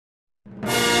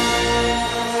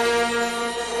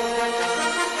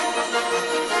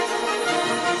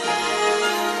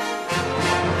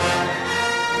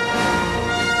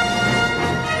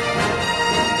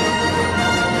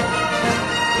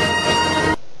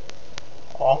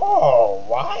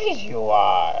size you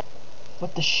are.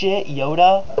 What the shit,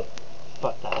 Yoda?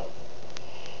 Fuck that.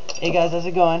 Hey guys, how's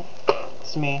it going?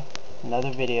 It's me.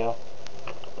 Another video.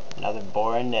 Another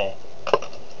boring day.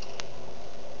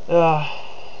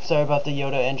 Sorry about the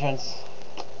Yoda entrance.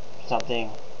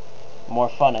 Something more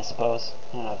fun, I suppose.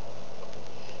 You know,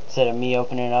 instead of me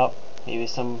opening up, maybe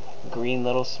some green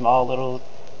little, small little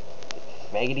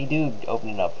raggedy dude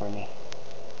opening up for me.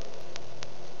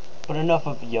 But enough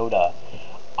of Yoda.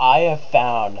 I have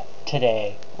found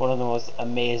today one of the most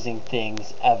amazing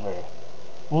things ever.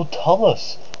 Well, tell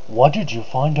us, what did you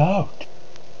find out?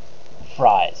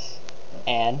 Fries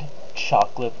and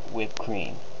chocolate whipped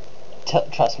cream.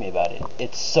 Trust me about it.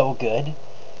 It's so good.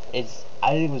 I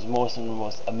think it was one of the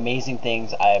most amazing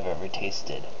things I have ever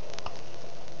tasted.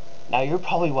 Now you're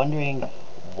probably wondering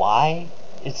why.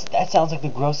 That sounds like the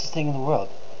grossest thing in the world.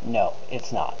 No,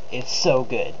 it's not. It's so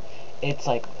good. It's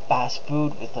like fast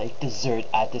food with like dessert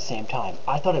at the same time.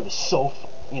 I thought it was so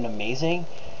fucking amazing.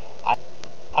 I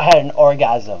had an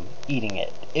orgasm eating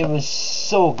it. It was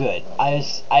so good. I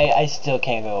still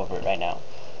can't go over it right now.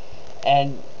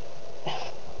 And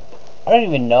I don't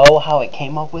even know how it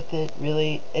came up with it,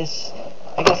 really.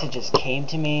 I guess it just came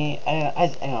to me.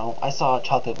 I saw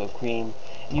chocolate whipped cream.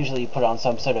 Usually you put on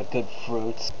some sort of good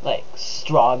fruits, like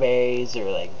strawberries or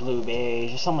like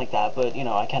blueberries or something like that. But,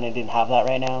 I kind of didn't have that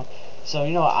right now. So,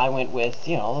 I went with,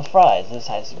 the fries. I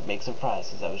decided to make some fries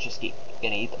because I was just going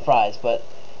to eat the fries. But,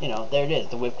 there it is,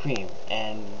 the whipped cream.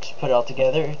 And just put it all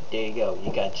together, there you go.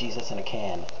 You got Jesus in a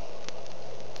can.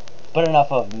 But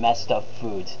enough of messed up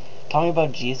foods. Talking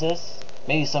about Jesus,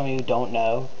 maybe some of you don't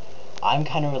know, I'm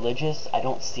kind of religious. I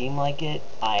don't seem like it.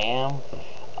 I am.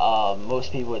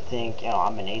 Most people would think,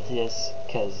 I'm an atheist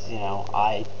because,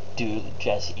 I do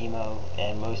dress emo,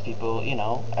 and most people,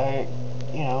 are,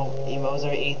 emos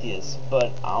are atheists,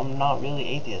 but I'm not really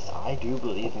atheist. I do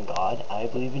believe in God. I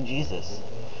believe in Jesus.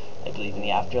 I believe in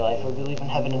the afterlife. I believe in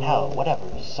heaven and hell. Whatever.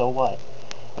 So what?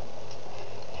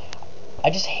 I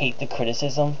just hate the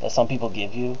criticism that some people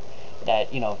give you,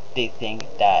 that, they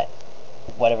think that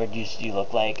whatever you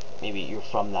look like, maybe you're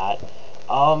from that.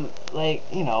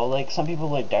 Like some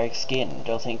people are dark skinned,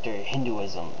 they'll think they're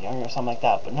Hinduism, or something like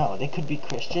that, but no, they could be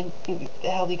Christian.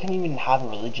 Hell, they couldn't even have a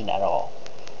religion at all.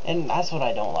 And that's what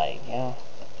I don't like,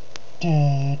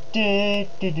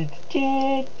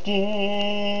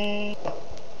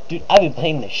 Dude, I've been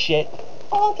playing this shit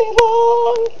all day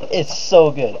long. It's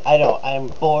so good. I'm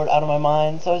bored out of my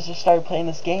mind, so I just started playing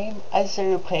this game. I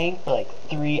started playing for like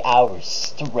 3 hours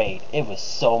straight. It was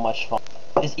so much fun.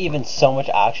 There's even so much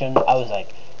action. I was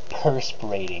like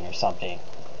perspirating or something.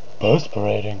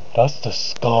 Perspirating? That's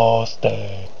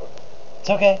disgusting. It's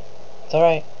okay. It's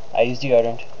alright. I use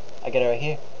deodorant. I get it right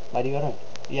here. My deodorant.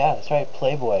 Yeah, that's right.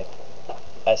 Playboy.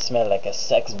 I smell like a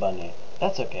sex bunny.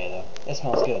 That's okay though. It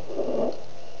smells good.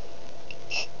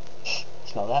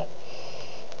 Smell that?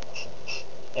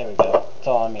 There we go. It's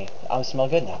all on me. I smell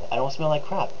good now. I don't smell like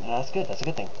crap. And that's good. That's a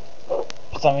good thing.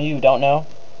 For some of you who don't know,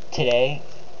 today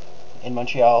in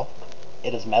Montreal,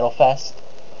 it is Metal Fest.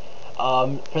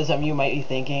 For some of you might be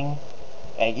thinking,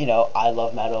 I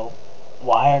love metal.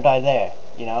 Why aren't I there?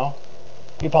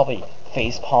 You're probably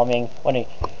face palming, wondering,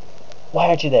 why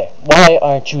aren't you there? Why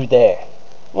aren't you there?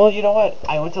 Well, you know what?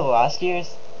 I went to the last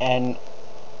year's, and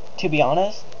to be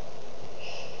honest,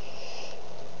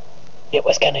 it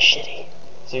was kind of shitty.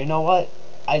 So you know what?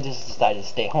 I just decided to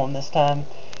stay home this time.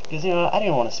 Because, I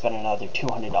didn't want to spend another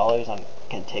 $200 on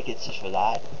tickets just for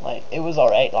that. Like, it was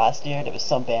alright last year. There was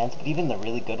some bands, but even the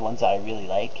really good ones that I really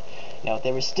like,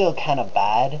 they were still kind of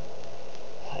bad.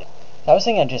 So I was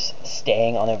thinking of just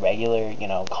staying on the regular,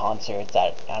 concerts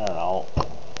at, I don't know,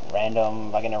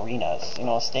 random fucking arenas.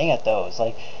 Staying at those.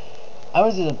 Like, I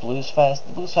went to the Blues Fest.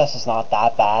 The Blues Fest is not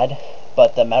that bad.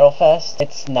 But the Metal Fest,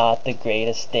 it's not the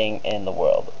greatest thing in the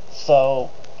world. So,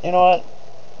 you know what?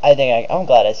 I'm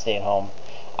glad I stayed home.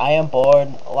 I am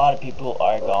bored. A lot of people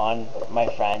are gone, my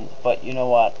friend. But you know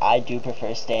what? I do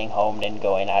prefer staying home than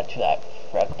going out to that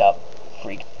freaked up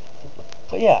freak.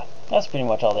 But yeah, that's pretty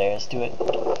much all there is to it.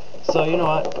 So, you know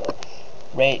what?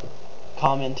 Rate,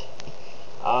 comment,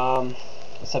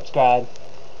 subscribe.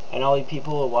 And all you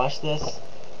people who watch this,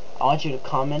 I want you to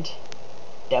comment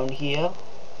down here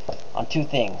on 2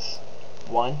 things.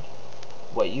 1,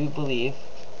 what you believe,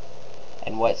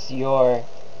 and what's your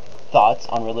thoughts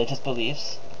on religious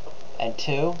beliefs. And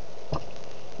 2,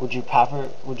 would you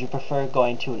prefer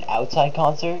going to an outside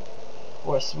concert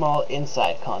or a small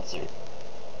inside concert?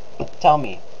 Tell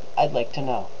me. I'd like to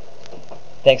know.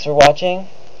 Thanks for watching.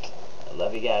 I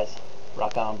love you guys.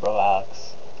 Rock on, bro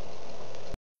Alex.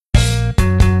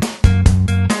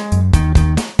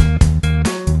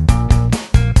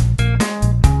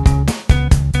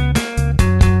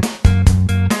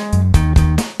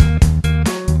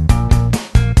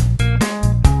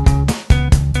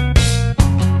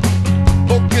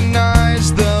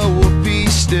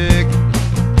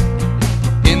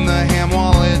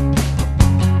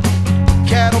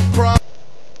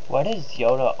 Why does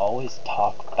Yoda always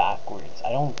talk backwards?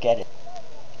 I don't get it.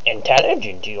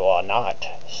 Intelligent you are not.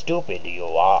 Stupid you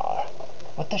are.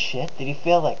 What the shit? Did he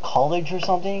fail like college or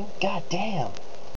something? God damn.